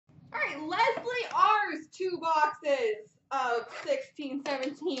right, LeslieR's 2 boxes of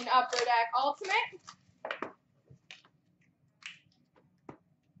 16-17 Upper Deck Ultimate.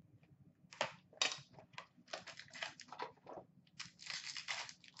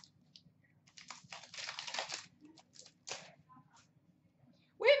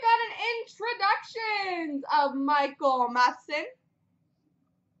 We've got an introduction of Michael Matheson.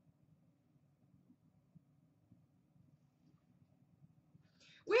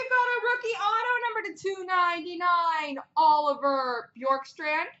 We've got a rookie auto number /299, Oliver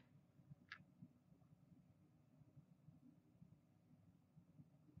Bjorkstrand.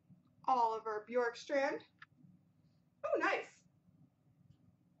 Oliver Bjorkstrand. Oh, nice.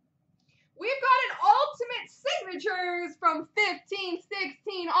 We've got an Ultimate Signatures from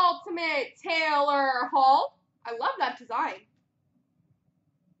 15-16 Ultimate Taylor Hall. I love that design.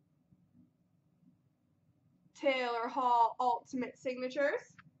 Taylor Hall Ultimate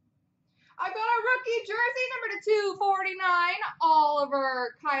Signatures. I've got a rookie jersey number /249,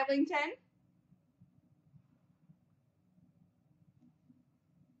 Oliver Kylington.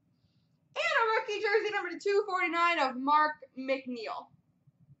 And a rookie jersey number /249 of Mark McNeil.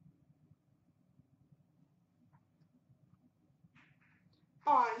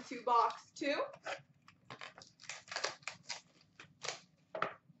 On to box 2.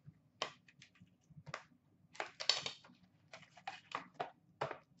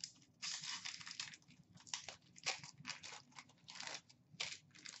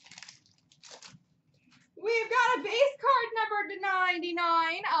 We've got a base card number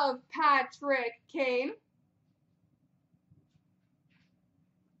 /99 of Patrick Kane.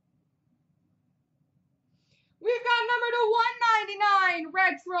 We've got number /199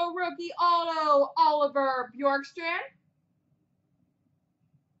 retro rookie auto Oliver Bjorkstrand.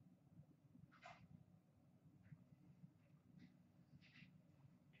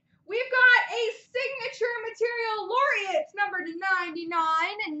 We've got a signature material laureate number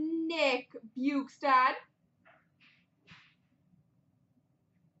 /99 Nick Bjugstad.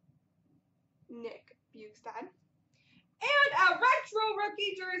 And a retro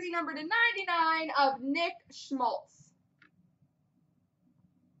rookie jersey number /99 of Nick Schmaltz.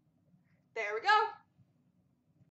 There we go.